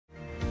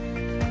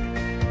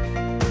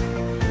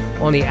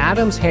On the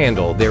Adams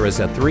handle, there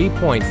is a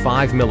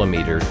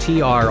 3.5mm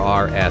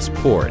TRRS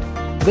port.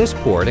 This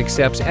port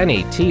accepts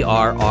any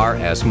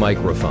TRRS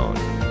microphone.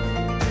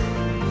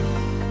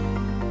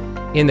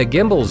 In the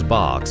gimbal's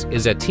box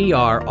is a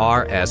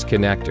TRRS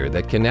connector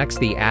that connects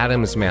the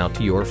Adams mount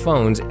to your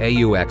phone's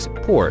AUX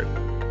port.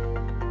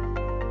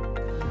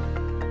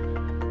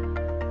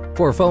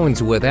 For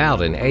phones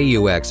without an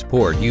AUX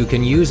port, you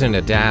can use an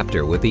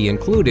adapter with the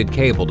included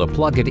cable to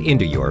plug it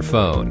into your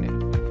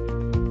phone.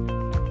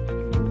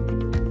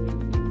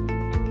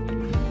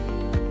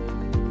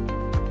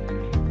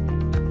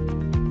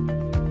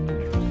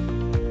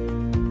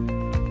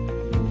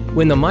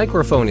 When the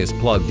microphone is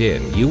plugged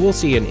in, you will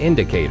see an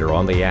indicator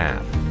on the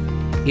app.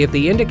 If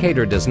the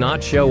indicator does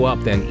not show up,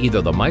 then either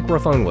the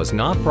microphone was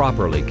not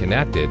properly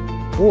connected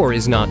or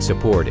is not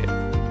supported.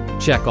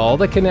 Check all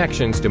the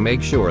connections to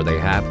make sure they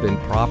have been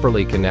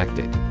properly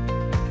connected.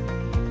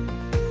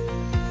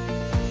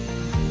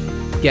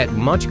 Get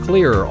much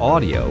clearer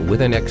audio with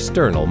an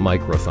external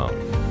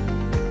microphone.